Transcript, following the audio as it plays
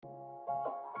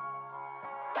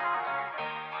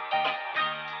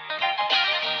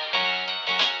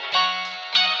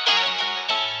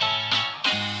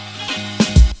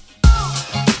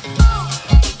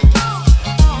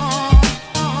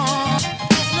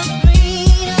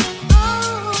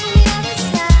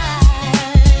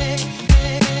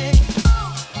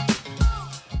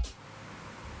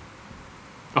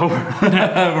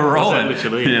We're rolling. Is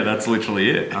that literally it? Yeah, that's literally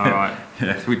it. All right.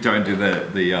 Yeah, we don't do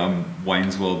the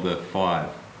Wayne's World, the 5,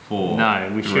 4,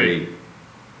 No, we 3.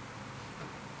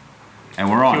 And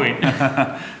we're on.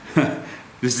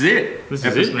 This is it. This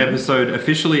is it, man.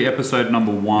 Officially episode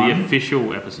number 1. The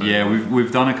official episode. Yeah,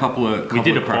 we've done a couple of We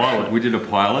did a pilot. We did a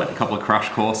pilot, a couple of crash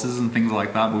courses and things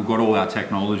like that. We've got all our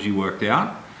technology worked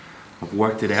out. I've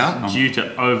worked it out. Due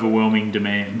to overwhelming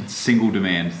demand. Single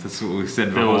demand. That's what we said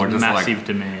There before. was just massive like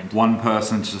demand. one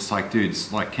person's just like,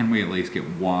 dudes, like, can we at least get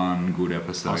one good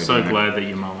episode? I'm so glad that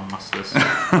your mum asked us. It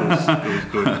was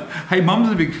good. Hey,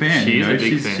 Mum's a big fan. She you is know? a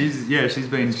big fan. She's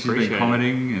been Appreciate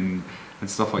commenting and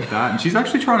stuff like that, and she's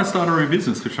actually trying to start her own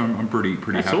business, which I'm pretty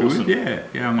That's happy awesome. with. Yeah.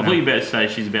 I thought you were about to say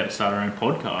she's about to start her own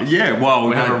podcast. Yeah, well,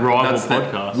 We have a rival that's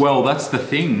podcast. Well, that's the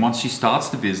thing. Once she starts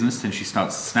the business, then she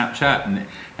starts Snapchat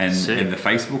and Sick. the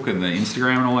Facebook and the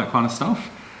Instagram and all that kind of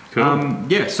stuff. Cool.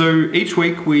 Yeah. So each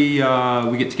week we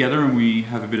get together and we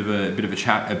have a bit of a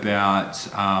chat about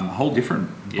a whole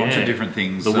bunch of different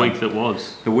things. The week that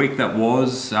was. The week that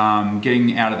was,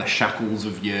 getting out of the shackles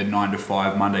of your 9 to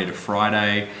 5, Monday to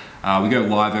Friday. We go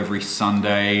live every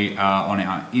Sunday on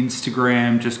our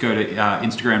Instagram. Just go to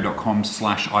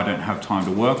instagram.com/I don't have time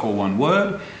to work, all one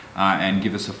word, and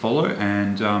give us a follow.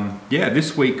 And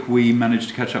this week we managed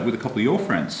to catch up with a couple of your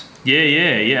friends.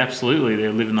 Yeah, absolutely.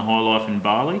 They're living the high life in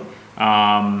Bali.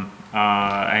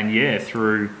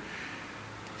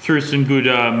 Through some good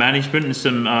management and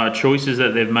some choices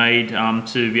that they've made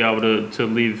to be able to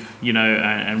live,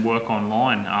 and work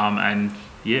online, and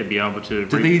be able to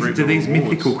Do reap the these rewards.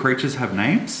 mythical creatures have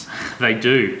names? They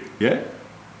do. Yeah.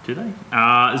 Do they?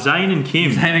 Zane and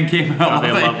Kim. Zane and Kim. Oh,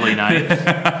 they're lovely names.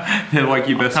 They're like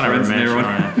your best friends. I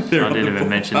didn't even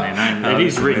mention their name. It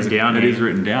is written down. It is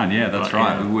written down. Yeah, that's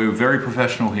right. Yeah. We're very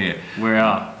professional here. We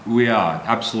are. We are,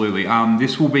 absolutely.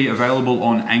 This will be available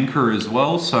on Anchor as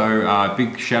well. So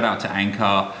big shout out to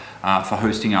Anchor for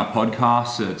hosting our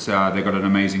podcast. They've got an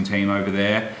amazing team over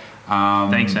there.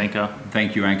 Thanks, Anchor.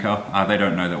 Thank you, Anchor. They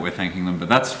don't know that we're thanking them, but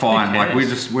that's fine. Like we're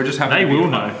just happy. They to be will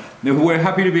a part- We're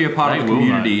happy to be a part of the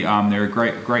community. They're a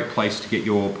great place to get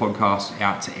your podcast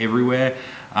out to everywhere.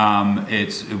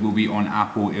 It will be on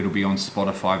Apple. It'll be on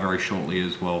Spotify very shortly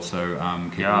as well. So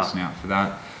keep listening out for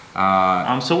that.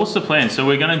 So what's the plan? So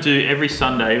we're going to do every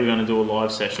Sunday. We're going to do a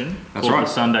live session. That's called right.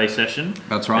 The Sunday session.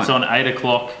 That's right. It's on 8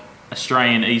 o'clock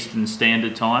Australian Eastern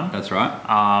Standard Time. That's right.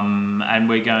 And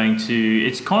we're going to.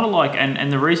 It's kind of like,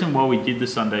 and the reason why we did the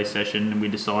Sunday session and we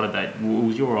decided that it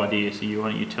was your idea. So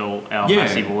why don't you tell our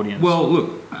massive audience? Well,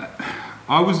 look.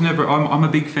 I'm a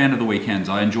big fan of the weekends.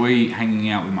 I enjoy hanging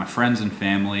out with my friends and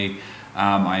family.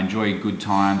 I enjoy good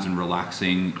times and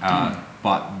relaxing.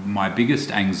 But my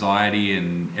biggest anxiety,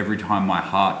 and every time my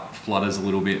heart flutters a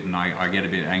little bit and I get a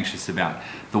bit anxious about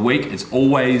the week, it's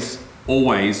always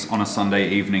on a Sunday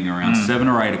evening around 7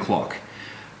 or 8 o'clock.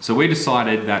 So we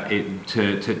decided that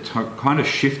to kind of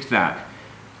shift that.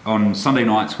 On Sunday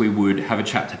nights, we would have a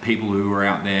chat to people who are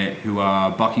out there, who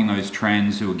are bucking those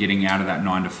trends, who are getting out of that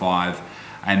 9 to 5,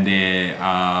 and they're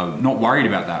not worried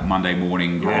about that Monday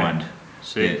morning grind.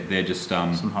 They're just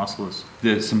some hustlers.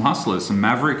 There's some hustlers, some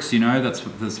mavericks. That's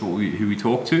who we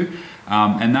talk to,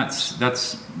 and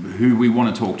that's who we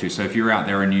want to talk to. So if you're out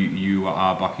there and you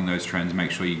are bucking those trends,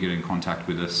 make sure you get in contact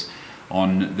with us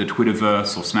on the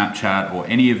Twitterverse or Snapchat or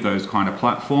any of those kind of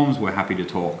platforms. We're happy to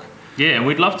talk. Yeah, and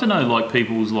we'd love to know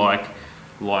people's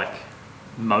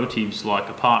motives,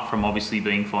 apart from obviously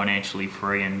being financially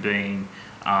free and being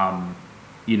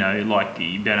being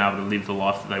able to live the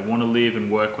life that they want to live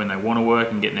and work when they want to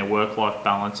work and getting their work-life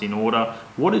balance in order.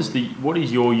 What is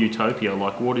your utopia?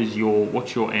 What's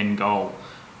your end goal?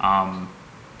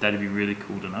 That'd be really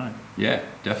cool to know. Yeah,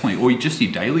 definitely. Or just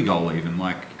your daily goal, even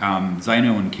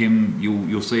Zaino and Kim.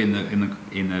 You'll see in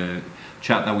the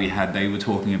chat that we had, they were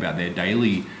talking about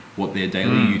what their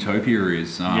daily utopia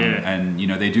is. And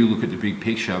they do look at the big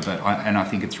picture, but I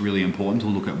think it's really important to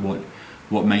look at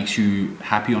what makes you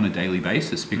happy on a daily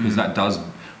basis, because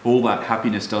all that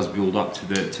happiness does build up to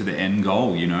the end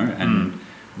goal, and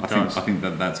I think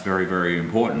that's very, very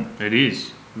important. It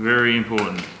is very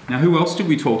important. Now, who else did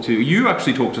we talk to? You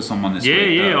actually talked to someone this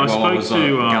week. I while I was spoke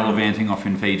to gallivanting off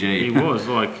in Fiji. He was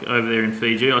over there in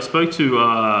Fiji. I spoke to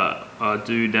a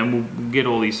dude, and we'll get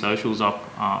all these socials up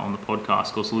on the podcast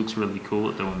because Luke's really cool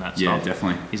at doing that stuff. Yeah,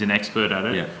 definitely. He's an expert at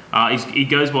it. Yeah. He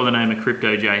goes by the name of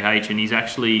Crypto JH, and he's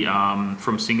actually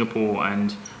from Singapore,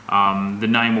 and the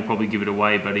name will probably give it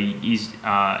away, but he is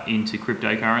into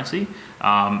cryptocurrency,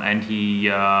 and he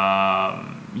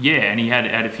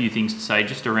had a few things to say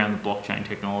just around the blockchain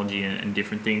technology and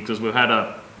different things, because we've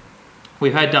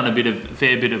had done a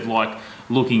fair bit of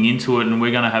looking into it, and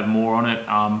we're going to have more on it.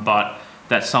 But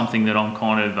that's something that I'm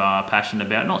kind of passionate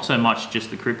about. Not so much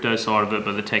just the crypto side of it,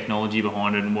 but the technology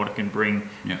behind it and what it can bring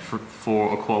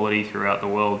for equality throughout the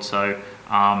world. So,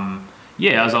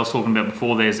 as I was talking about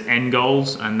before, there's end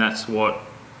goals, and that's what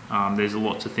there's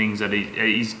lots of things that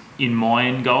is in my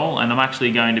end goal, and I'm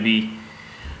actually going to be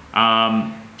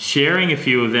sharing a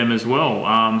few of them as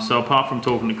well. So apart from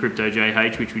talking to Crypto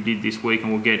JH, which we did this week,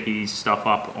 and we'll get his stuff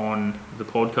up on the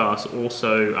podcast,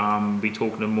 also be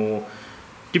talking to more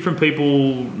different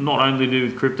people, not only to do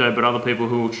with crypto, but other people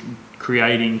who are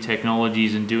creating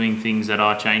technologies and doing things that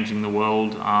are changing the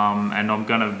world. And I'm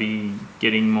going to be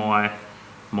getting my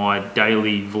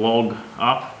daily vlog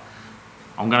up.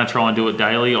 I'm going to try and do it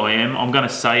daily. I'm going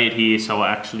to say it here, so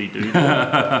I actually do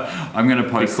that. I'm going to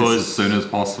post this as soon as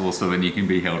possible, so then you can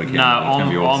be held accountable. No, it's going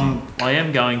to be awesome. I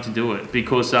am going to do it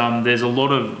because there's a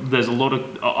lot of.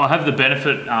 I have the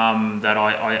benefit that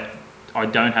I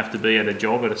don't have to be at a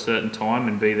job at a certain time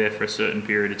and be there for a certain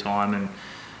period of time and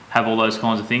have all those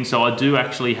kinds of things. So I do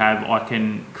actually I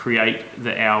can create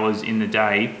the hours in the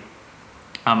day.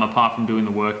 Apart from doing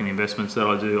the work and the investments that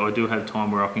I do have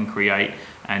time where I can create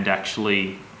and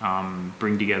actually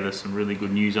bring together some really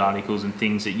good news articles and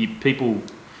things that you're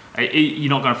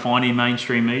not going to find in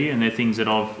mainstream media, and they're things that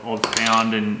I've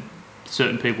found, and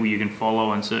certain people you can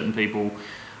follow and certain people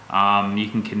you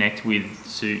can connect with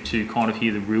to kind of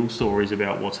hear the real stories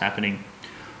about what's happening.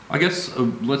 I guess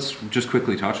let's just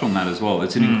quickly touch on that as well.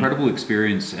 It's an incredible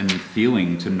experience and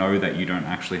feeling to know that you don't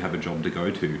actually have a job to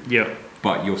go to. Yeah.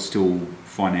 But you're still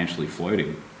financially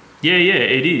floating. Yeah,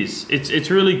 it is. It's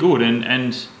really good,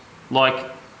 and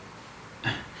like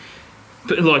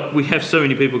we have so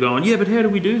many people going, yeah, but how do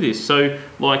we do this? So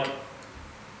that's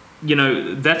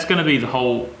going to be the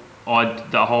whole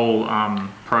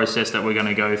process that we're going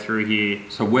to go through here.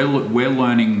 So we're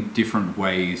learning different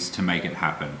ways to make it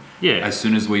happen. Yeah. As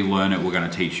soon as we learn it, we're going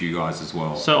to teach you guys as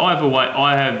well. So I have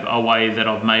a way that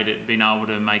I've been able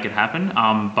to make it happen.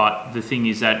 But the thing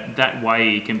is that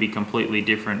way can be completely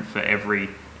different for every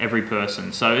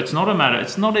person. So it's not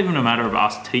even a matter of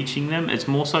us teaching them. It's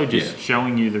more so just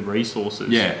showing you the resources.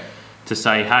 Yeah. To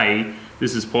say, hey,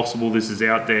 this is possible. This is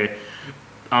out there.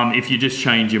 If you just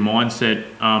change your mindset,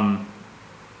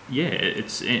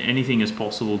 anything is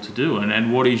possible to do.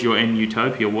 And what is your end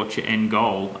utopia? What's your end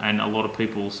goal? And a lot of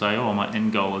people say, oh, my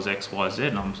end goal is X, Y, Z.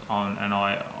 And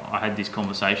I had this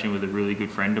conversation with a really good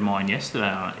friend of mine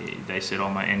yesterday. They said, oh,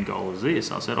 my end goal is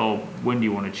this. I said, oh, when do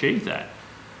you want to achieve that?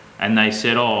 And they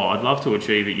said, oh, I'd love to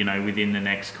achieve it, within the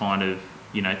next kind of,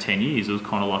 10 years. It was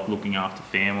kind of like looking after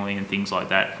family and things like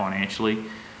that financially.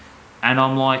 And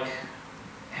I'm like,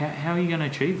 how are you going to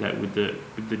achieve that with the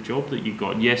job that you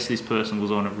got? Yes, this person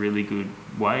was on a really good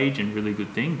wage and really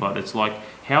good thing, but it's like,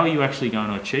 how are you actually going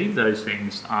to achieve those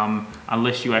things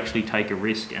unless you actually take a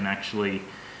risk and actually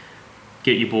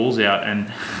get your balls out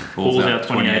and balls out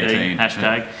 2018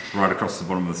 hashtag right across the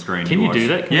bottom of the screen. Can you do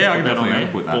that? Can I can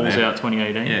definitely put that balls there. Out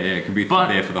 2018. Yeah, it can be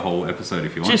there for the whole episode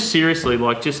if you want. Just seriously,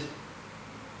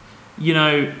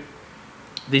 you've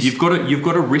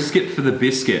got to risk it for the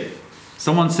biscuit.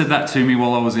 Someone said that to me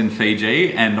while I was in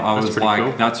Fiji, and I was like,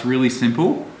 cool. That's really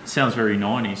simple. Sounds very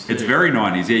 90s too. It's very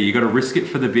 90s, yeah. You got to risk it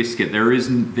for the biscuit. There's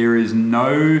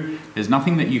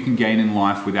nothing that you can gain in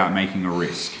life without making a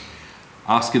risk.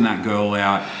 Asking that girl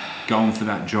out, going for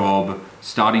that job,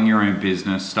 starting your own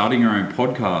business, starting your own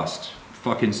podcast,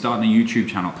 fucking starting a YouTube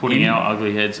channel. Putting our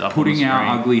ugly heads up on the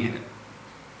screen.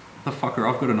 The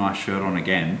fucker, I've got a nice shirt on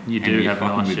again. You do have a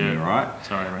nice with shirt. Me, right?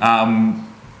 Sorry, man.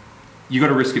 You got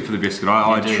to risk it for the biscuit.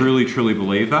 I truly, truly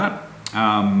believe that.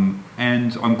 And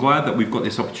I'm glad that we've got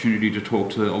this opportunity to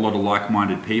talk to a lot of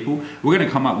like-minded people. We're going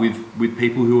to come up with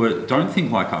people who don't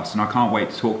think like us, and I can't wait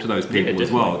to talk to those people as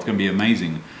well. It's going to be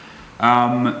amazing.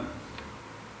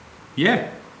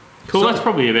 Cool, that's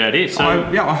probably about it. So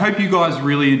I hope you guys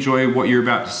really enjoy what you're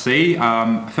about to see.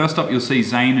 First up, you'll see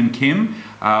Zane and Kim,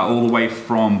 all the way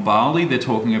from Bali. They're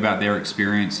talking about their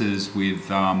experiences with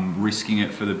risking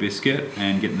it for the biscuit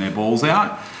and getting their balls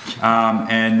out.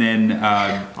 And then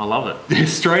I love it.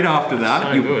 Straight after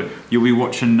that, you'll be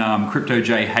watching Crypto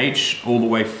JH, all the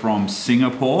way from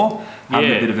Singapore,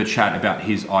 having a bit of a chat about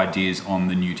his ideas on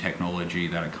the new technology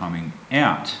that are coming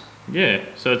out. Yeah,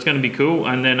 so it's going to be cool.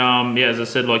 And then, as I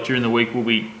said, during the week, we'll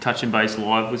be touching base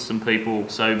live with some people.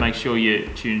 So make sure you're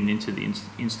tuning into the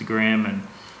Instagram and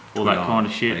all Twitter, that kind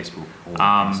of shit. Facebook, all that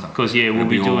kind of stuff. Because, we'll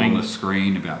be doing... on the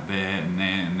screen about there and there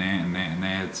and there and there and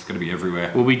there. It's going to be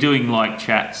everywhere. We'll be doing,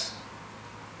 chats.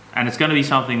 And it's going to be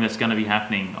something that's going to be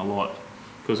happening a lot.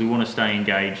 Because we want to stay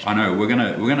engaged. I know, we're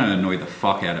gonna annoy the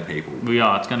fuck out of people. We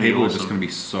are, it's going to be awesome. People are just going to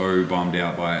be so bummed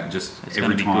out by it. Just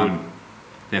every time...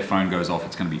 their phone goes off,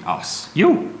 it's going to be us.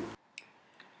 You.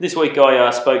 This week I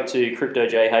spoke to Crypto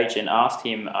JH and asked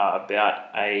him about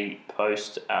a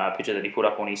post picture that he put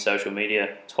up on his social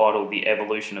media titled "The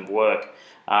Evolution of Work,"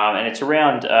 and it's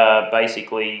around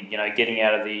basically getting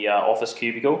out of the office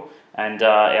cubicle and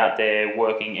out there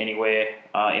working anywhere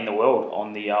in the world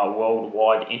on the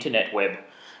worldwide internet web.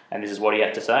 And this is what he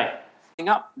had to say.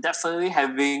 Up, definitely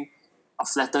having a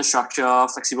flatter structure,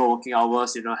 flexible working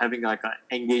hours, having like an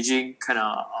engaging kind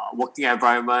of working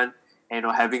environment, and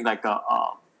having like a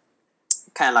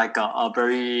kind of like a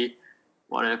very,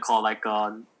 what do you call, like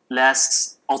a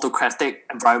less autocratic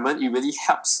environment. It really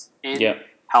helps in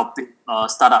helping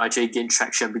startup actually gain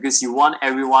traction, because you want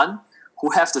everyone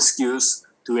who have the skills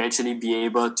to actually be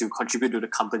able to contribute to the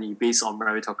company based on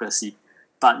meritocracy.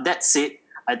 But that said,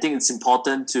 I think it's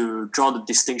important to draw the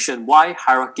distinction why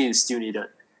hierarchy is still needed.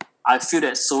 I feel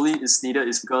that solely it's needed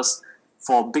is because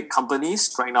for big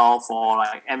companies right now, for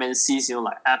like MNCs,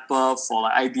 like Apple, for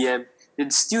like IBM, they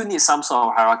still need some sort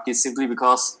of hierarchy simply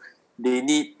because they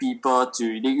need people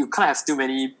you can't have too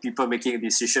many people making a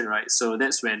decision, right? So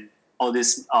that's when all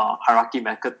this hierarchy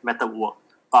method work.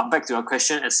 But back to your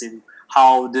question, as in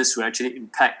how this will actually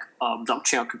impact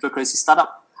blockchain or cryptocurrency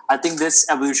startup, I think this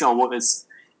evolution of work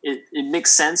it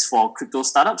makes sense for crypto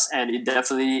startups, and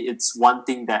it's one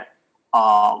thing that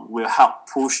will help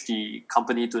push the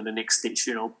company to the next stage.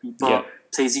 People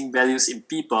placing values in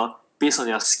people based on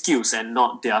their skills and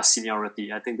not their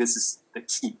seniority. I think this is the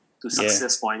key to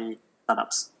success for any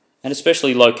startups. And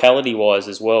especially locality-wise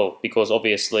as well, because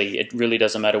obviously it really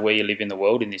doesn't matter where you live in the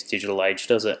world in this digital age,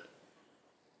 does it?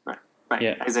 Right.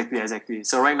 Yeah. Exactly.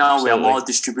 So right now Absolutely. we are more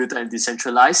distributed and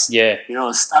decentralized. Yeah.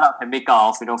 A startup can make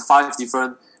out of five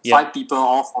people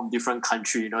all from different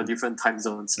country, different time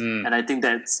zones. And I think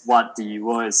that's what the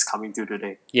world is coming to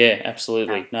today. Yeah,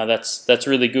 absolutely. No, that's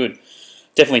really good.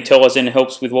 Definitely ties in and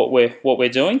helps with what we're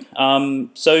doing.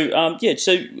 So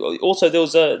also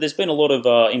there's been a lot of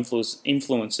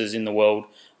influences in the world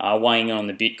weighing in on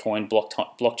the Bitcoin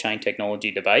blockchain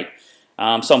technology debate.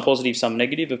 Some positive, some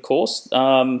negative, of course.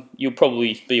 You'll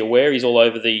probably be aware he's all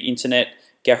over the internet,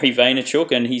 Gary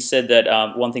Vaynerchuk, and he said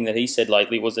that one thing that he said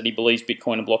lately was that he believes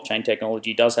Bitcoin and blockchain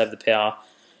technology does have the power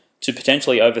to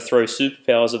potentially overthrow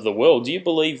superpowers of the world. Do you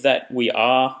believe that we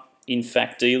are, in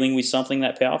fact, dealing with something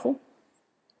that powerful?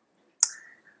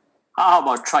 How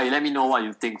about try? Let me know what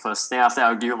you think first. Then after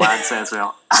I'll give you my answer as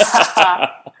well.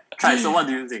 Try. So what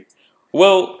do you think?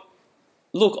 Well,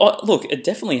 look, it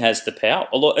definitely has the power.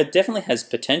 It definitely has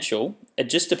potential. It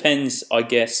just depends, I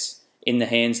guess, in the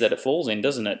hands that it falls in,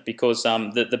 doesn't it? Because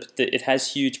it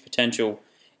has huge potential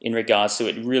in regards to,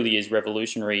 it really is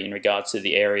revolutionary in regards to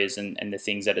the areas and the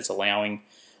things that it's allowing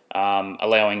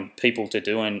people to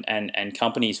do, and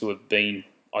companies who have been,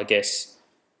 I guess,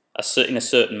 in a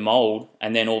certain mold,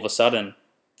 and then all of a sudden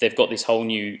they've got this whole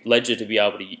new ledger to be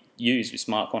able to use with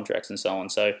smart contracts and so on.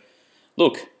 So,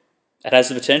 look, it has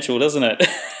the potential, doesn't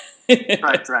it?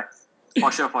 Right.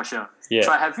 For sure.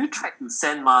 Yeah. Have you tried to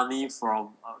send money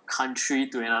from a country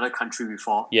to another country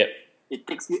before? Yep. It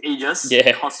takes you ages. Yeah.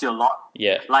 It costs you a lot.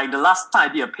 Yeah. Like the last time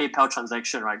I did a PayPal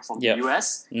transaction, right, from Yep. the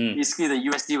US, basically the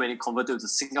USD, when it converted to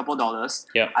Singapore dollars,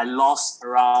 Yep. I lost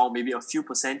around maybe a few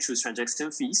percent through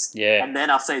transaction fees. Yeah. And then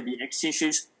after the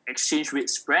exchange rate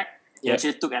spread, it Yep.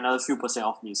 actually took another few percent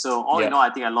off me. So all Yep. in all, I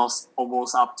think I lost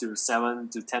almost up to 7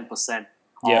 to 10%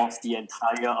 Yep. of the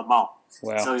entire amount.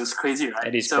 Wow. So it's crazy, right?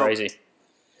 It is So, crazy.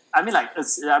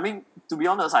 to be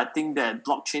honest, I think that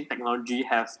blockchain technology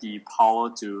have the power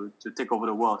to take over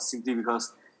the world, simply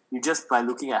because you just by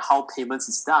looking at how payments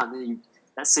is done.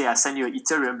 Let's say I send you an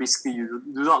Ethereum, basically you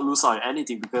do not lose out on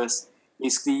anything, because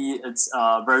basically it's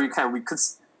very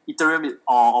because Ethereum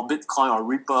or Bitcoin or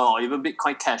Ripple or even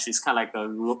Bitcoin Cash is kind of like a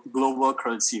global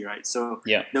currency, right? So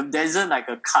there isn't like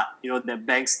a cut, that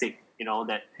banks take,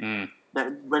 that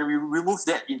when we remove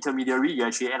that intermediary, you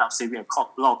actually end up saving a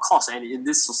lot of cost. And in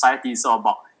this society, it's all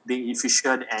about being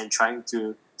efficient and trying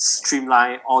to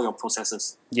streamline all your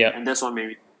processes. Yeah. And that's one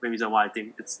main reason why I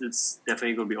think it's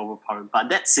definitely going to be overpowering. But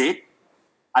that said,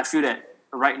 I feel that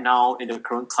right now in the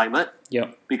current climate,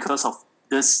 because of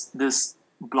this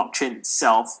blockchain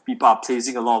itself, people are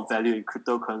placing a lot of value in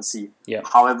cryptocurrency. Yeah.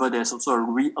 However, there's also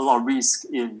a lot of risk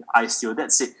in ICO.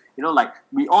 That's it. Like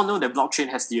we all know that blockchain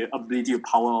has the ability to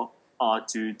power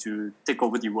to take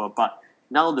over the world. But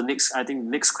now the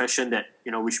next question that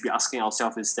we should be asking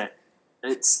ourselves is that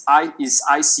is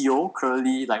ICO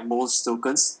currently, like most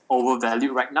tokens,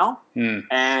 overvalued right now,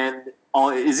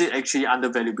 or is it actually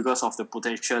undervalued because of the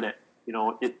potential that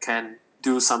it can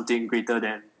do something greater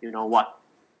than what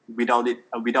without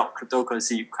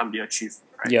cryptocurrency can't be achieved,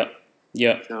 right?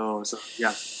 Yeah. So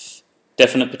yeah.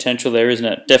 Definite potential there, isn't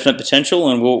it? Definite potential,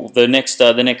 and the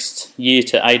next year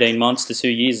to 18 months to 2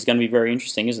 years is going to be very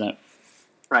interesting, isn't it?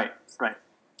 Right.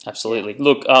 Absolutely.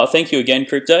 Look, thank you again,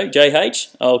 Crypto,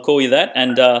 JH. I'll call you that.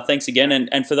 And thanks again.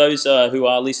 And for those who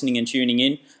are listening and tuning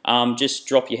in, just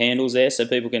drop your handles there so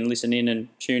people can listen in and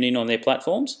tune in on their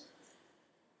platforms.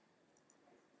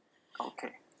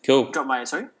 Okay. Cool.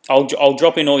 Sorry? I'll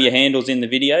drop in all your handles in the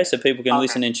video so people can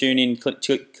listen and tune in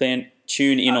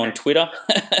on Twitter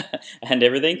and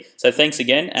everything. So thanks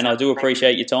again, and I do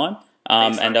appreciate your time.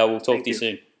 And I will talk to you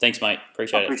soon. Thanks, mate.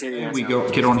 Appreciate it. We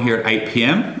get on here at 8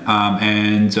 p.m.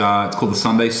 And it's called the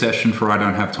Sunday Session for I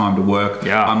Don't Have Time to Work.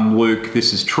 Yeah. I'm Luke.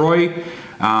 This is Troy.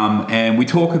 And we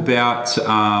talk about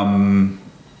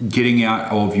getting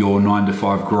out of your 9 to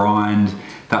 5 grind.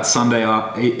 That Sunday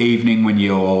evening when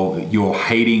you're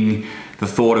hating the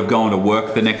thought of going to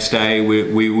work the next day.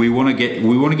 We want to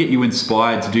get you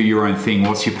inspired to do your own thing.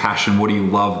 What's your passion? What do you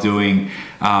love doing?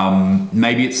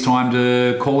 Maybe it's time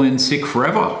to call in sick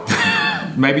forever.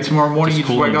 Maybe tomorrow morning you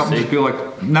just wake up and just be like,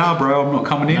 nah, bro, I'm not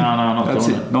coming in.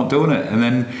 No, not doing it. And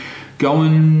then go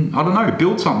and, I don't know,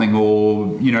 build something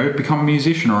or, become a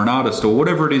musician or an artist or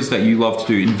whatever it is that you love to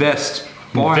do. Invest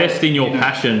in your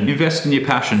passion. Invest in your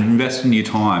passion. Invest in your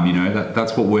time.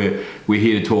 That's what we're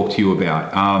here to talk to you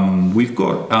about. We've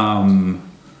got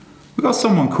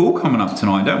someone cool coming up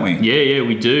tonight, don't we? Yeah,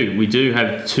 we do. We do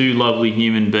have two lovely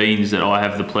human beings that I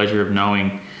have the pleasure of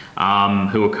knowing,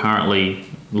 who are currently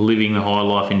living the high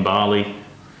life in Bali.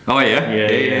 Oh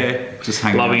yeah. Just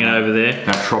hanging, loving it over there.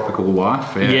 That tropical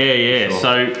life. Yeah. Sure.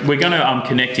 So we're going to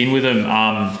connect in with them.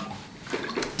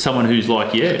 Someone who's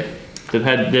like, they've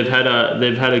had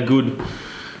a good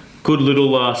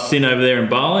little stint over there in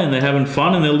Bali, and they're having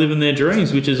fun and they're living their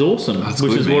dreams, which is awesome.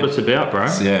 Which is what it's about, bro.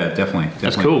 Yeah, definitely.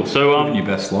 That's cool. So living your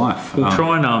best life. We'll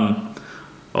try and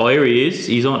here he is.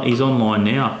 He's online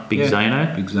now. Big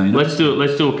Zano. Big Zano. Let's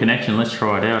do a connection. Let's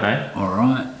try it out, eh? All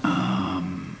right.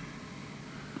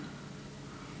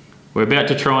 We're about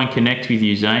to try and connect with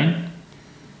you, Zane.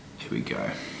 Here we go.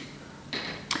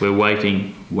 We're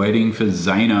waiting for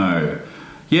Zano.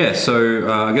 Yeah, so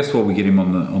I guess while we get him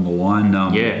on the line,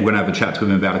 we're going to have a chat to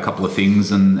him about a couple of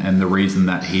things and the reason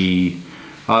that he...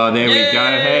 Oh, there we go.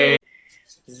 Hey.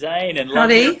 Zane and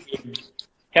Howdy.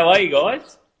 How are you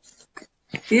guys?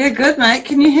 Yeah, good, mate.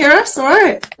 Can you hear us all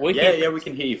right? We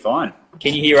can hear you fine.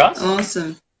 Can you hear us?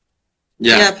 Awesome.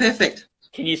 Yeah, perfect.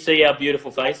 Can you see our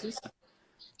beautiful faces?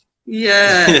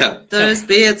 Yeah. Those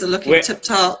beards are looking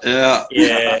tip-top.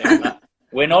 Yeah.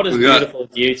 We're not as beautiful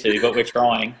as you two, but we're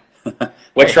trying.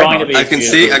 We're trying to be. I can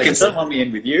see. Don't want me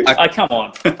in with you. Come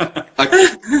on.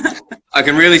 I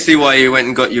can really see why you went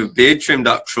and got your beard trimmed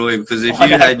up, Troy. Because if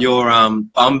you had your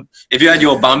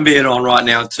bum beard on right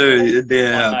now too, it'd be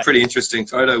a pretty interesting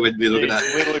photo we'd be looking at.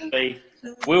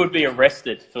 We would be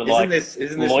arrested for Isn't this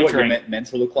what you're meant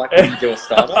to look like when you do a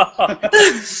startup?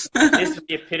 This is the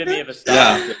epitome of a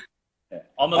startup. Yeah.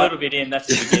 I'm a little bit in. That's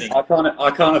the beginning.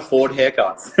 I can't afford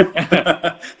haircuts.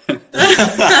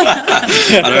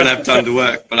 I don't have time to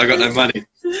work, but I got no money.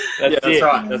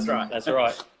 That's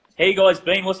right. How you guys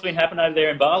been? What's been happening over there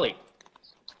in Bali?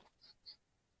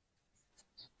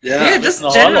 Yeah, just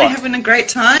generally having a great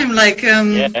time.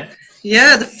 The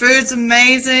food's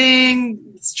amazing.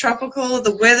 It's tropical.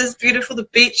 The weather's beautiful. The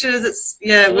beaches.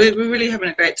 We're really having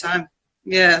a great time.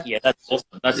 Yeah. Yeah, that's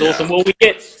awesome. That's awesome. Well,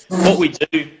 we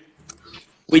do.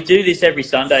 We do this every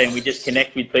Sunday, and we just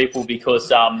connect with people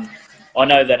because I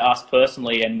know that us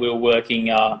personally, and we're working.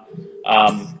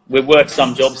 We've worked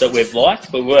some jobs that we've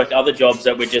liked, but we worked other jobs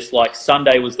that we're just like.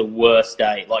 Sunday was the worst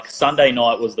day. Like Sunday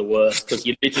night was the worst because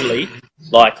you literally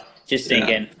just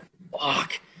thinking,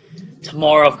 "Fuck,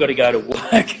 tomorrow I've got to go to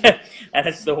work," and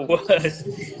it's the worst.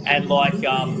 And I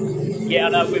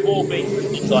know we've all been through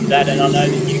things like that, and I know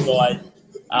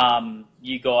that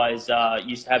you guys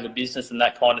used to have a business and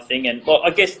that kind of thing. And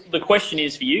I guess the question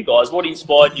is for you guys, what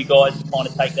inspired you guys to kind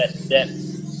of take that step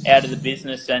out of the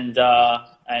business and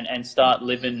start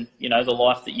living, the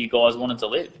life that you guys wanted to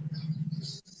live?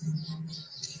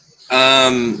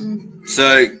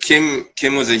 So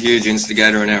Kim was a huge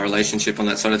instigator in our relationship on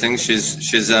that side of things.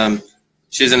 She's an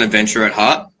adventurer at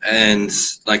heart, and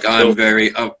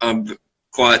I'm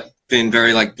quite been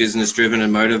very business driven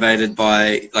and motivated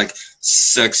by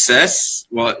success.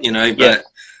 But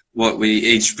what we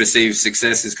each perceive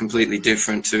success is completely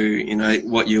different to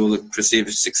what you'll perceive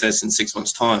as success in 6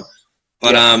 months' time.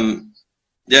 But I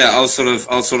was sort of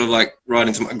right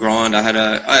into my grind. I had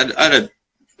a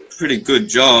pretty good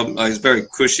job. I was very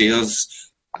cushy. I've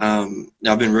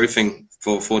been roofing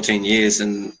for 14 years,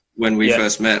 and when we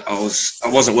first met, I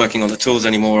wasn't working on the tools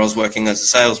anymore. I was working as a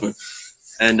salesman.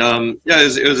 And yeah,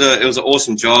 it was an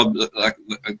awesome job. Like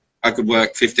I could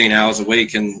work 15 hours a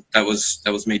week, and that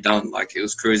was me done. Like it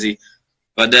was crazy.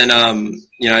 But then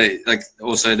you know, like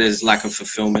also there's lack of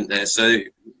fulfillment there. So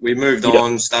we moved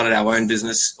on, started our own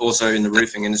business, also in the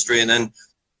roofing industry, and then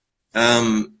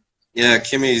yeah,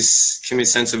 Kimmy's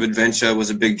sense of adventure was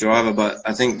a big driver. But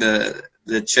I think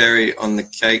the cherry on the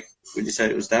cake. Would you say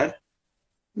it was Dad?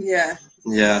 Yeah.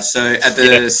 Yeah. So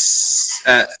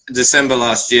at December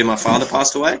last year, my father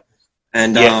passed away,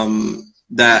 and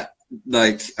that,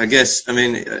 like, I guess, I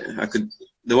mean,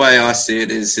 the way I see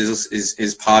it is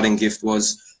his parting gift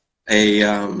was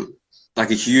like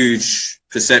a huge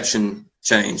perception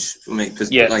change for me.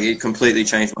 Like it completely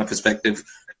changed my perspective.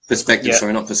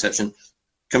 Sorry, not perception.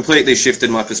 Completely shifted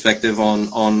my perspective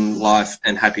on life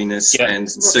and happiness and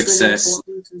success.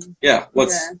 Really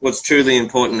what's truly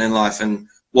important in life, and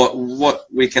what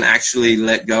we can actually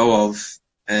let go of,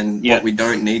 and what we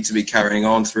don't need to be carrying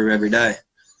on through every day.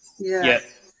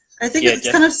 I think it's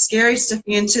kind of scary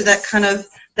stepping into that kind of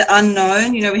the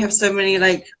unknown. You know, we have so many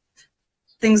like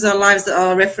things in our lives that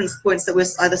are reference points that we're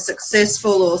either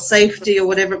successful or safety or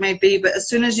whatever it may be. But as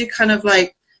soon as you kind of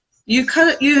like, you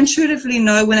intuitively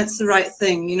know when it's the right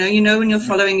thing. You know when you're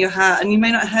following your heart, and you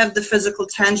may not have the physical,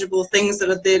 tangible things that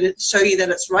are there to show you that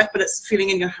it's right, but it's feeling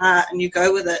in your heart, and you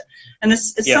go with it. And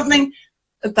it's something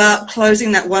about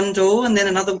closing that one door, and then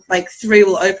another like 3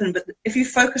 will open. But if you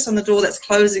focus on the door that's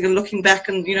closing and looking back,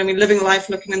 and living life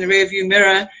looking in the rearview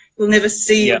mirror, you'll never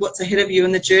see what's ahead of you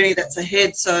and the journey that's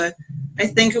ahead. So I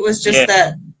think it was just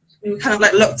that we kind of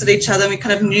like looked at each other, and we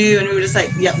kind of knew, and we were just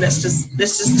like, yep, let's just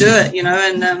do it,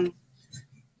 and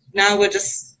now we're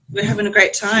having a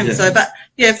great time. So, but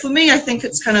yeah, for me, I think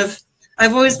it's kind of,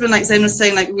 I've always been, like Zane was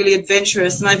saying, like really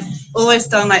adventurous, and I've always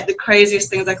done like the craziest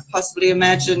things I could possibly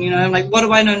imagine. I'm like, what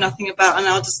do I know nothing about? And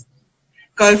I'll just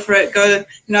go for it.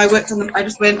 I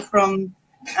just went from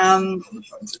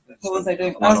what was I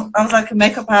doing? I was like a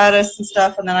makeup artist and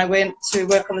stuff, and then I went to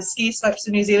work on the ski slopes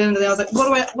in New Zealand, and then I was like,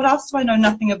 what else do I know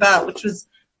nothing about? Which was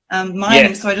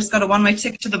mining. So I just got a one-way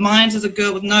ticket to the mines as a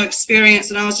girl with no experience,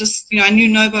 and I was just, I knew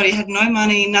nobody, had no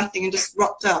money, nothing, and just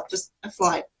rocked up, just a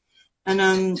flight.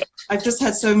 And I've just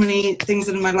had so many things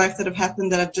in my life that have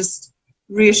happened that have just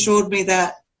reassured me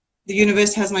that the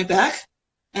universe has my back,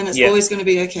 and it's always going to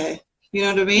be okay. You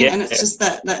know what I mean? And it's just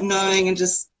that knowing, and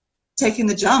just taking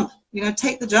the jump.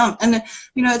 Take the jump. And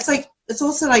it's like, it's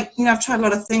also like, I've tried a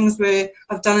lot of things where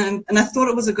I've done it, and I thought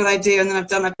it was a good idea, and then I've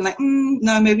been like,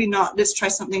 no, maybe not. Let's try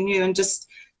something new, and just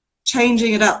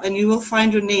changing it up, and you will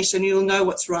find your niche, and you'll know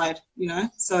what's right.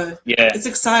 So it's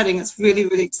exciting. It's really,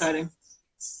 really exciting.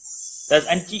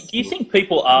 And do you think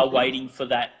people are waiting for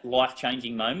that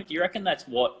life-changing moment? Do you reckon that's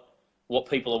what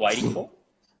people are waiting for?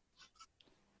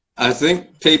 I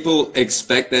think people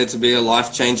expect there to be a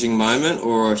life-changing moment,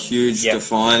 or a huge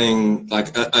defining,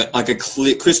 like a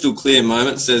clear, crystal clear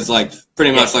moment. Says like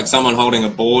pretty much like someone holding a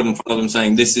board in front of them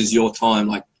saying, "This is your time.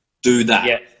 Like do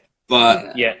that."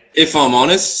 But if I'm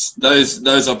honest,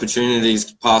 those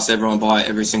opportunities pass everyone by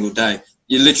every single day.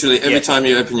 You literally, every time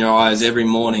you open your eyes, every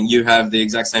morning, you have the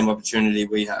exact same opportunity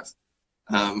we have.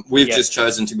 We've just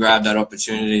chosen to grab that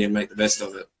opportunity and make the best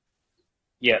of it.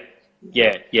 Yeah,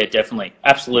 definitely.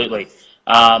 Absolutely.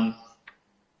 Hi,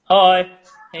 how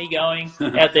you going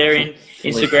out there in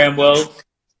Instagram world?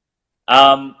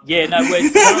 We're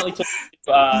currently talking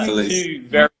to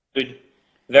two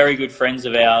very good friends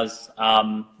of ours,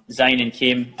 Zane and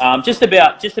Kim. Just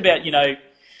about,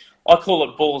 I call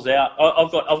it balls out.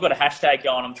 I've got a hashtag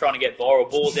going. I'm trying to get viral.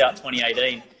 Balls out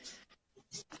 2018.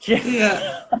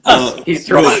 He's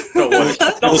trying.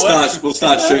 We'll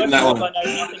start shooting that one. I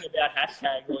know nothing about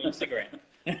hashtag or Instagram.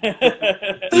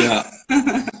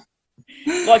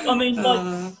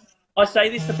 I say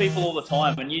this to people all the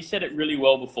time, and you said it really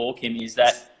well before, Kim. Is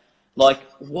that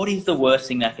what is the worst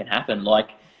thing that can happen?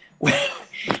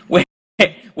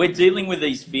 We're dealing with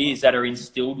these fears that are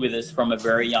instilled with us from a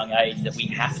very young age, that we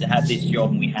have to have this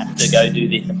job, and we have to go do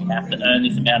this, and we have to earn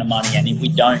this amount of money, and if we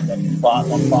don't, then it's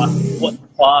what's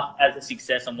classed as a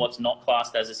success and what's not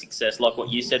classed as a success, like what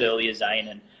you said earlier, Zane.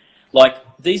 And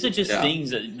these are just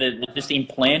things that are just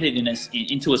implanted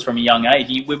into us from a young age.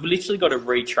 We've literally got to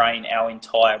retrain our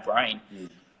entire brain.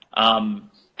 And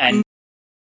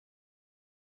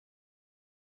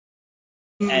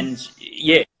it's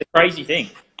a crazy thing.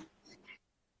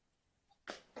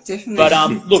 Definitely. But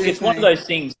look, it's one of those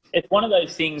things. It's one of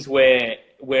those things where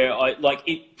I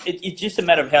it's just a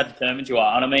matter of how determined you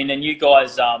are. And I mean, and you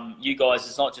guys,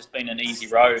 it's not just been an easy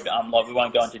road. We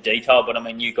won't go into detail, but I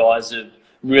mean, you guys have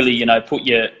really, put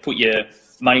your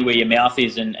money where your mouth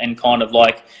is and kind of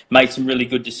like made some really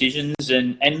good decisions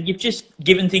and you've just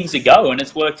given things a go and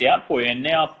it's worked out for you. And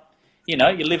now, you know,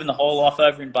 you're living the whole life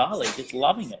over in Bali, just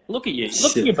loving it. Look at you.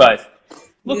 Look at you both.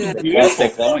 Looking beautiful.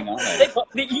 They're glowing, aren't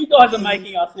they? You guys are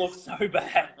making us look so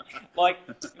bad. Like,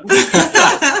 we're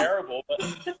terrible, but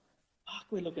fuck,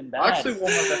 we're looking bad. I actually wore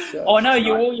my best shirt. Oh, I know,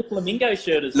 you wore your flamingo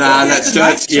shirt as well. Nah,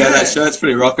 that shirt's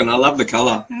pretty rocking. I love the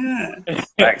colour. Yeah.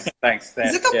 Thanks.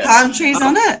 Has it got palm trees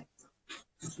on it?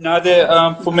 No,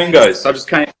 they're flamingos. I just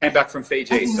came back from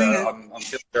Fiji, so I'm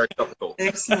feeling very topical.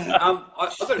 Excellent. I've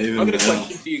got a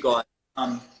question for you guys.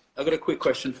 I've got a quick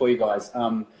question for you guys.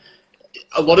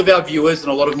 A lot of our viewers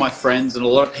and a lot of my friends and a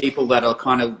lot of people that are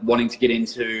kind of wanting to get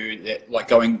into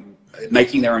like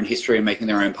making their own history and making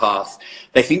their own path,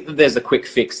 they think that there's a quick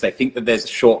fix. They think that there's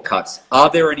shortcuts. Are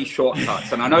there any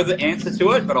shortcuts? And I know the answer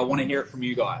to it, but I want to hear it from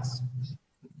you guys.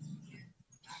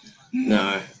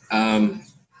 No, I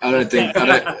don't think.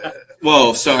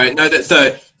 Well, sorry. No,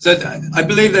 so I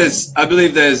believe there's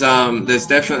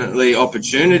definitely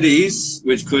opportunities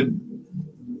which could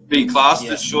be classed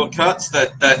as shortcuts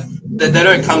that they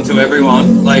don't come to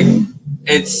everyone. Like,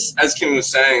 it's, as Kim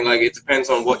was saying, like, it depends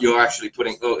on what you're actually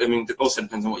putting. I mean, it also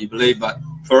depends on what you believe, but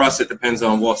for us, it depends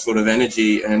on what sort of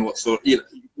energy and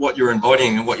what you're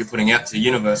embodying and what you're putting out to the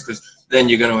universe, because then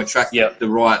you're going to attract the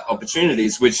right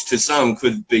opportunities, which to some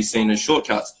could be seen as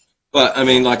shortcuts. But I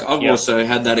mean, like, I've also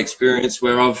had that experience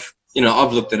where I've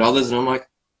looked at others and I'm like,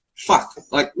 fuck,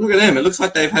 like, look at them. It looks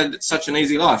like they've had such an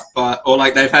easy life, or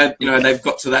like they've had, they've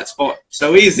got to that spot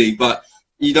so easy, but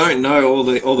you don't know all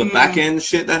the back end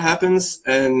shit that happens.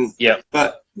 And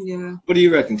but what do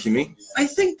you reckon, Kimmy? I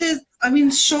think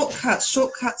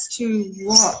shortcuts to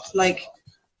what? Like,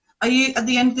 are you, at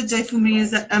the end of the day, for me,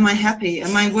 is that, am I happy?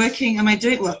 Am I working? Am I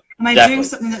doing well? Am I doing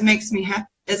something that makes me happy?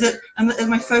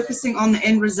 Am I focusing on the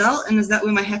end result? And is that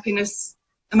where my happiness,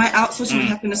 am I outsourcing my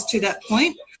happiness to that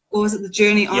point? Or is it the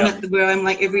journey on it where I'm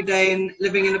like every day and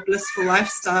living in a blissful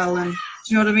lifestyle? And do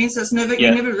you know what I mean? So it's never,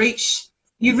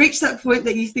 you reach that point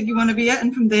that you think you want to be at,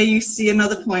 and from there you see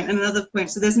another point and another point.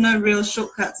 So there's no real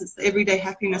shortcuts. It's the everyday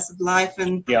happiness of life.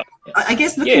 And I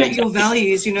guess looking at your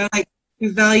values, like, we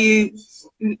value,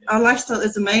 our lifestyle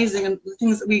is amazing, and the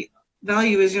things that we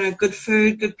value is, good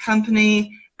food, good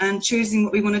company, and choosing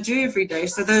what we want to do every day.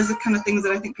 So those are kind of things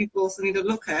that I think people also need to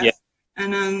look at.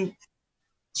 And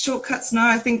shortcuts, no,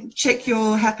 I think check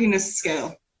your happiness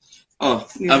scale. I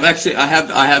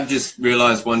have just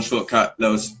realized one shortcut that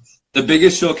was the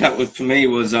biggest shortcut for me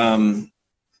was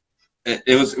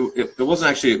it wasn't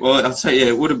actually, well, I'd say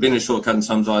it would have been a shortcut in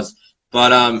some eyes,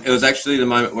 but it was actually the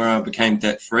moment where I became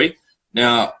debt free.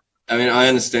 Now, I mean, I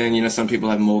understand, some people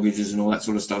have mortgages and all that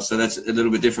sort of stuff, so that's a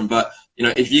little bit different. But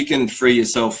if you can free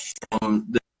yourself from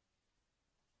the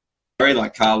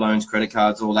like car loans, credit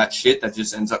cards, all that shit that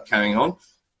just ends up carrying on,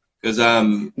 because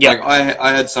like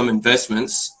I had some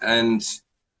investments, and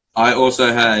I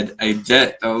also had a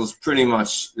debt that was pretty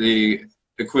much the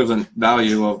equivalent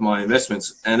value of my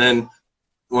investments. And then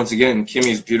once again,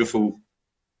 Kimmy's beautiful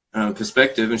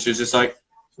perspective, and she was just like,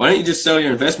 why don't you just sell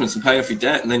your investments and pay off your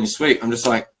debt and then you're sweet? I'm just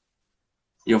like,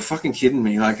 you're fucking kidding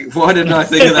me. Like, why didn't I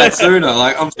think of that sooner?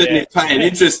 Like, I'm sitting here paying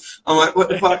interest. I'm like, what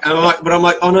the fuck? And I'm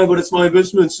like, oh no, but it's my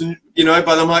investments. And, but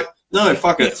I'm like, no,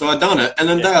 fuck it. So I done it. And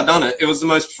then the day I done it, it was the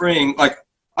most freeing. Like,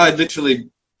 I literally,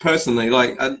 personally,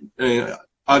 like,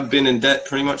 I've been in debt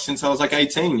pretty much since I was like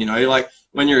 18, like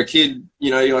when you're a kid,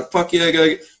 you're like, fuck yeah,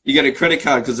 you get a credit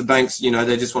card because the banks,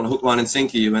 they just want to hook, line and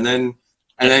sinker you. And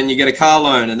then you get a car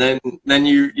loan, and then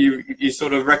you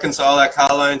sort of reconcile that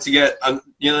car loan to get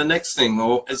the next thing,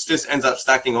 or it just ends up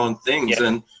stacking on things.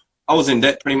 And I was in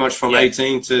debt pretty much from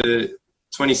 18 to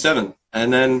 27,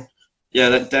 and then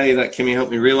that day that Kimmy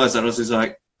helped me realize that, I was just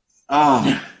like,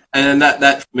 and then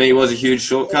that for me was a huge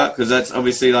shortcut, because that's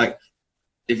obviously like,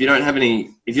 if you don't have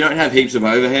heaps of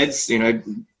overheads,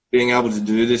 being able to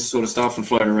do this sort of stuff and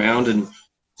float around and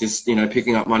just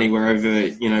picking up money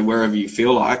wherever you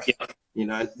feel like.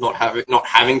 Not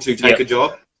having to take a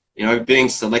job, being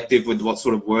selective with what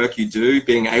sort of work you do,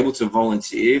 being able to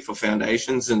volunteer for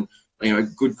foundations and,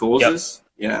 good causes.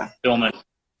 Filming.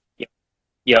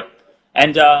 Yep.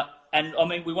 And I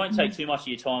mean, we won't take too much of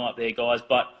your time up there, guys,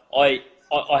 but I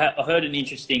heard an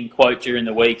interesting quote during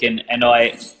the week, and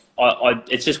I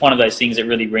it's just one of those things that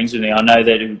really rings with me. I know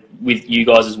that with you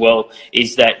guys as well,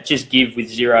 is that just give with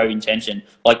zero intention.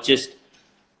 Like, just,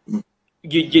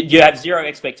 you have zero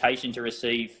expectation to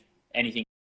receive anything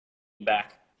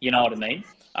back. You know what I mean?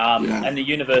 And the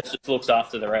universe just looks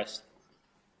after the rest.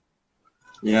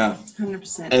 Yeah,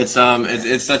 100%.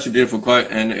 It's such a beautiful quote,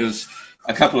 and it was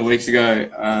a couple of weeks ago.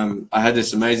 I had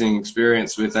this amazing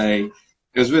experience with a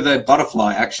It was with a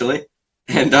butterfly actually,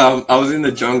 and I was in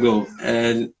the jungle,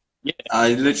 and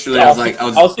I literally I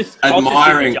was just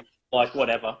admiring. Like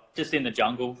whatever, just in the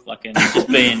jungle, fucking just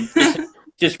being,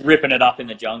 just ripping it up in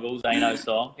the jungle, Zano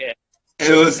style. Yeah.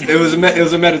 It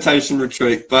was a meditation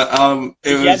retreat, but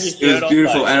it was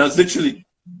beautiful, and I was literally,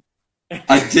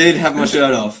 I did have my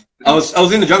shirt off. I was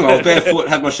in the jungle. I was barefoot,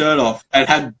 had my shirt off, and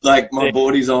had like my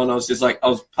boardies on. I was just like I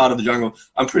was part of the jungle.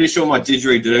 I'm pretty sure my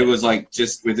didgeridoo was like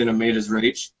just within a meter's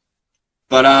reach,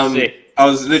 but I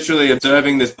was literally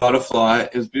observing this butterfly.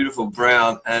 It was beautiful,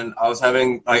 brown, and I was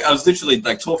literally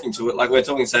like talking to it, like we're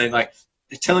talking, saying like,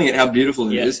 telling it how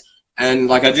beautiful it is, and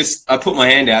like I put my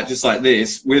hand out just like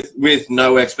this with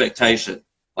no expectation.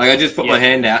 Like I just put my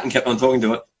hand out and kept on talking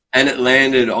to it, and it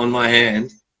landed on my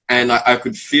hand, and I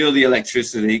could feel the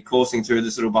electricity coursing through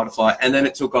this little butterfly, and then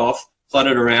it took off,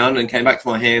 fluttered around, and came back to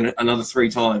my hand another 3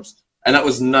 times, and that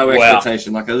was no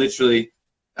expectation. Like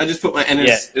I just put my, and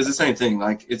it's the same thing.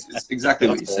 Like it's exactly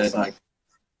what you said. Like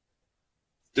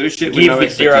do shit with no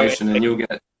expectation, and you'll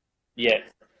get. Yeah.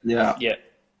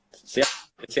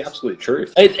 It's the absolute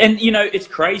truth. And you know, it's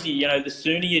crazy. You know, the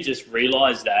sooner you just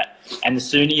realise that, and the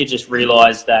sooner you just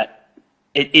realise that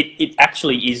it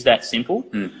actually is that simple.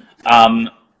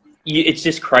 It's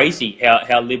just crazy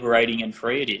how liberating and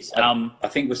free it is. I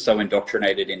think we're so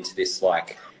indoctrinated into this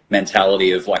like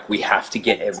mentality of like we have to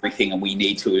get everything and we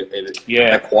need to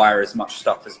acquire as much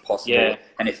stuff as possible,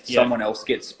 and if someone else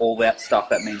gets all that stuff,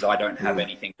 that means I don't have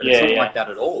anything. But it's not like that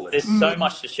at all. There's so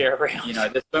much to share around. You know,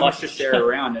 there's so much to share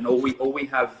around, and all we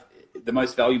have, the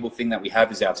most valuable thing that we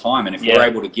have is our time, and if we're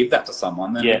able to give that to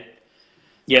someone, then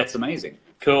it's amazing.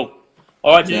 Cool.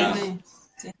 All right, dudes.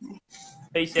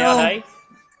 Peace out, hey.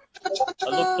 I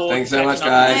look forward Thanks so much,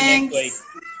 guys. Next week.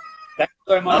 Thanks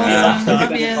so much for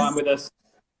spending time with us.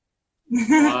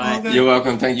 Bye. You're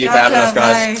welcome. Thank you for having us,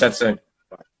 guys. Chat soon.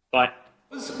 Bye.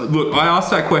 Look, I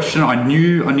asked that question. I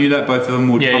knew that both of them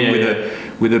would come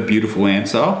with a beautiful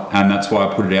answer, and that's why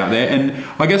I put it out there. And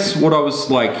I guess what I was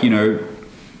like, you know,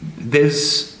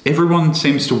 everyone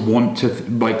seems to want to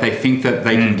they think that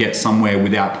they can get somewhere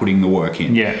without putting the work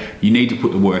in. Yeah, you need to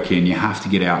put the work in. You have to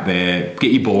get out there,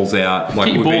 get your balls out. Like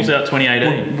get your balls out.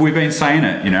 2018. We've been saying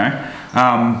it, you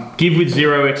know. Give with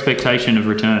zero expectation of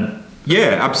return.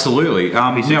 Yeah, absolutely.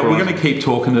 Now, we're going to keep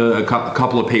talking to a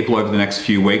couple of people over the next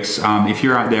few weeks. If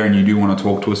you're out there and you do want to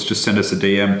talk to us, just send us a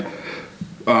DM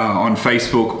on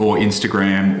Facebook or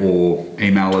Instagram, or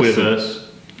email us.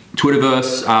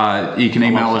 Twitterverse. You can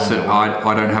email us at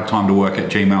I don't have time to work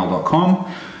at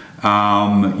gmail.com.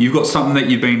 You've got something that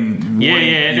you've been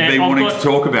wanting to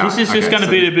talk about. This is just going to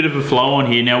be a bit of a flow on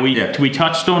here. Now, we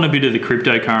touched on a bit of the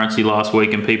cryptocurrency last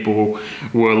week, and people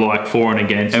were like for and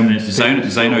against. And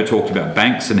Zano talked about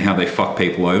banks and how they fuck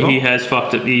people over. He has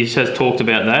fucked it. He has talked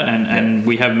about that, and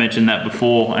we have mentioned that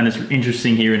before. And it's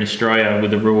interesting here in Australia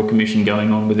with the Royal Commission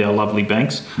going on with our lovely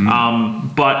banks.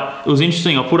 But it was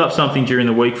interesting. I put up something during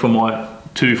the week for my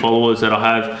 2 followers that I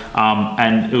have,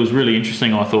 and it was really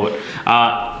interesting. I thought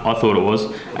it was,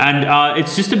 and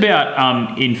it's just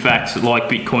about in fact like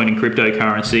Bitcoin and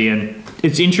cryptocurrency, and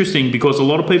it's interesting because a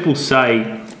lot of people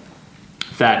say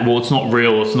that it's not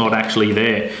real, it's not actually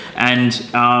there, and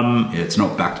it's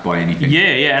not backed by anything.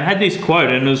 And I had this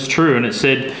quote, and it was true, and it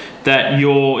said that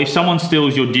if someone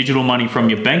steals your digital money from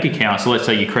your bank account, so let's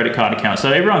say your credit card account, so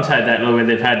everyone's had that where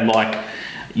they've had like,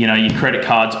 you know, your credit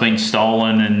card's been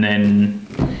stolen, and then,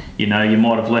 you know, you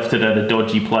might have left it at a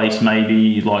dodgy place,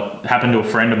 maybe, like happened to a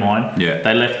friend of mine. Yeah.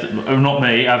 They left, not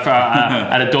me,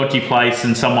 at a dodgy place,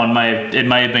 and someone may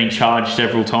have been charged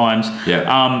several times.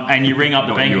 Yeah. And you ring up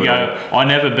the bank and go, I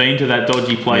never been to that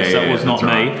dodgy place, that was not me.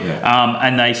 Right. Yeah.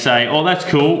 And they say, oh, that's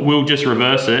cool, we'll just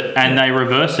reverse it, and they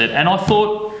reverse it. And I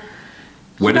thought,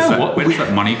 where does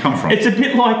that money come from? It's a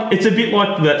bit like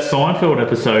that Seinfeld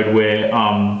episode where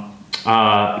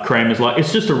Kramer's like,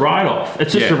 it's just a write-off.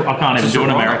 It's just I can't even do an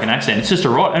American accent. It's just a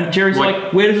write. And Jerry's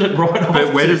like, where does it write off?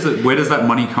 But where does that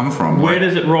money come from? Where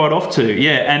does it write off to?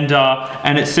 Yeah,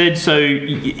 and it said, so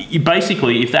you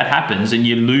basically, if that happens and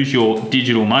you lose your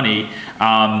digital money,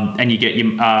 and you get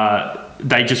your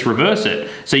they just reverse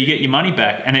it, so you get your money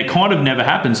back, and it kind of never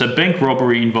happens. So bank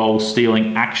robbery involves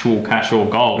stealing actual cash or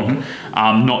gold,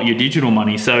 not your digital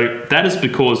money. So that is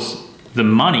because the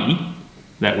money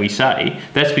that we say,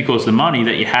 that's because the money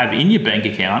that you have in your bank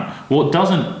account, well, it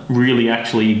doesn't really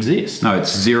actually exist. No,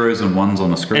 it's zeros and ones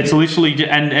on a screen. It's literally,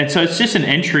 and so it's just an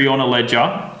entry on a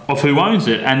ledger of who owns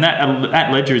it, and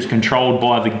that ledger is controlled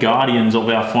by the guardians of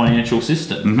our financial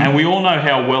system. And we all know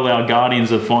how well our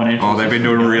guardians of financial Oh, they've been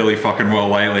doing really fucking well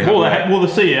lately. Well, the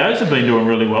CEOs have been doing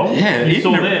really well. Yeah,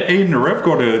 Eden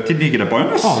Narev didn't he get a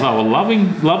bonus? Oh, they were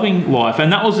loving life.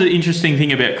 And that was the interesting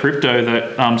thing about crypto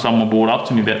that someone brought up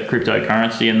to me about the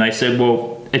cryptocurrency, and they said,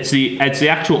 well, it's the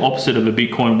actual opposite of a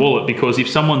Bitcoin wallet, because if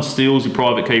someone steals your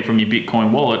private key from your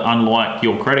Bitcoin wallet, unlike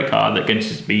your credit card that can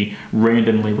just be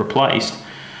randomly replaced,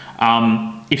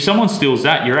 if someone steals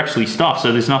that, you're actually stuffed,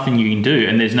 so there's nothing you can do,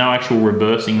 and there's no actual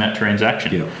reversing that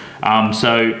transaction. Yeah.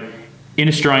 So in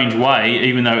a strange way,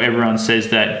 even though everyone says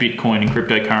that Bitcoin and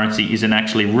cryptocurrency isn't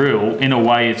actually real, in a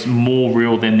way it's more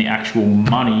real than the actual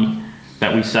money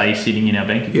that we say sitting in our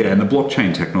bank account. Yeah, and the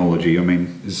blockchain technology, I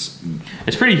mean, it's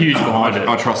pretty huge behind it.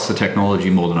 I trust the technology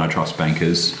more than I trust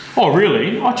bankers. Oh,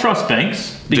 really? I trust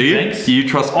banks. Do you? Banks. Do you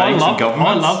trust banks and governments?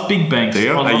 I love big banks. Do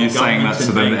you? Are you saying that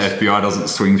so then the FBI doesn't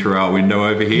swing through our window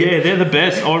over here? Yeah, they're the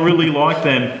best. I really like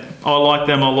them. I like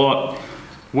them a lot.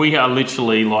 We are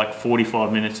literally like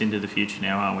 45 minutes into the future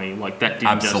now, aren't we? Like that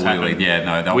didn't just happen. Absolutely, yeah,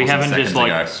 no, that we wasn't haven't just seconds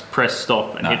like ago. pressed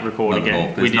stop and hit record not again. At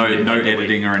all. There's no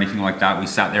editing or anything like that. We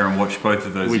sat there and watched both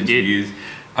of those interviews.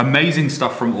 Amazing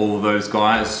stuff from all of those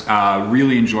guys.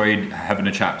 Really enjoyed having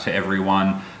a chat to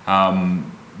everyone.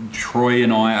 Troy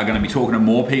and I are going to be talking to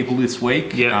more people this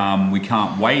week. Yeah. We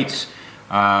can't wait.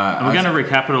 And we're going to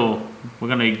recap it all. We're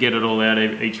going to get it all out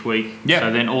each week. Yeah.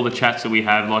 So then all the chats that we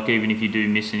have, like even if you do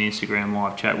miss an Instagram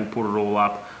live chat, we'll put it all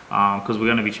up because we're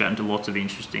going to be chatting to lots of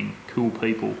interesting, cool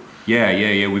people.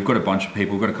 Yeah. We've got a bunch of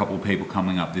people. We've got a couple of people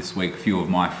coming up this week. A few of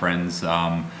my friends.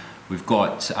 We've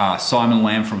got Simon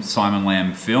Lamb from Simon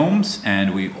Lamb Films,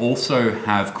 and we also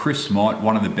have Chris Mott,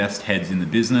 one of the best heads in the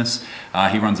business.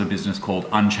 He runs a business called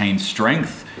Unchained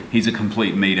Strength. He's a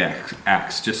complete meat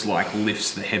axe, just like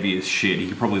lifts the heaviest shit. He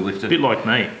could probably lift it. A bit like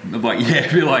me. A bit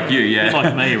like you, yeah. A bit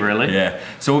like me, really. Yeah.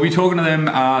 So we'll be talking to them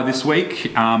this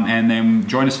week, and then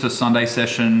join us for Sunday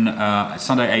session,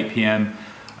 Sunday 8 p.m.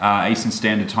 Eastern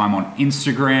Standard Time on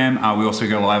Instagram. We also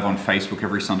go live on Facebook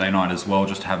every Sunday night as well,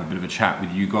 just to have a bit of a chat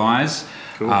with you guys.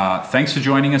 Cool. Thanks for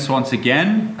joining us once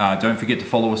again. Don't forget to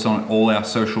follow us on all our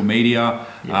social media.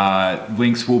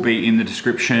 Links will be in the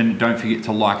description. Don't forget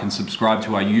to like and subscribe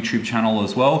to our YouTube channel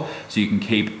as well, so you can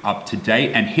keep up to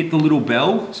date, and hit the little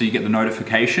bell so you get the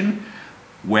notification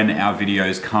when our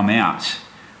videos come out.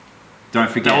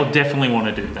 Don't forget. I'll definitely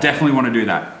want to do that. Definitely want to do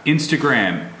that.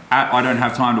 Instagram, at I Don't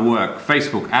Have Time to Work.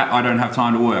 Facebook, at I Don't Have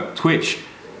Time to Work. Twitch,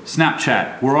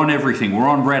 Snapchat. We're on everything. We're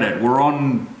on Reddit. We're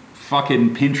on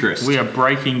fucking Pinterest. We are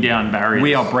breaking down barriers.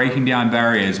 We are breaking down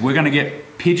barriers. We're going to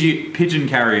get pigeon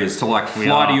carriers to like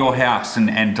fly to your house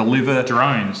and deliver...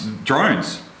 Drones.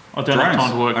 I don't have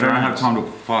time to work. I don't have time to...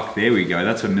 Fuck, there we go.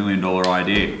 That's $1 million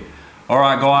idea. All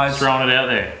right, guys. Throwing it out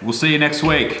there. We'll see you next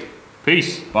week.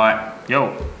 Peace. Bye.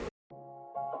 Yo.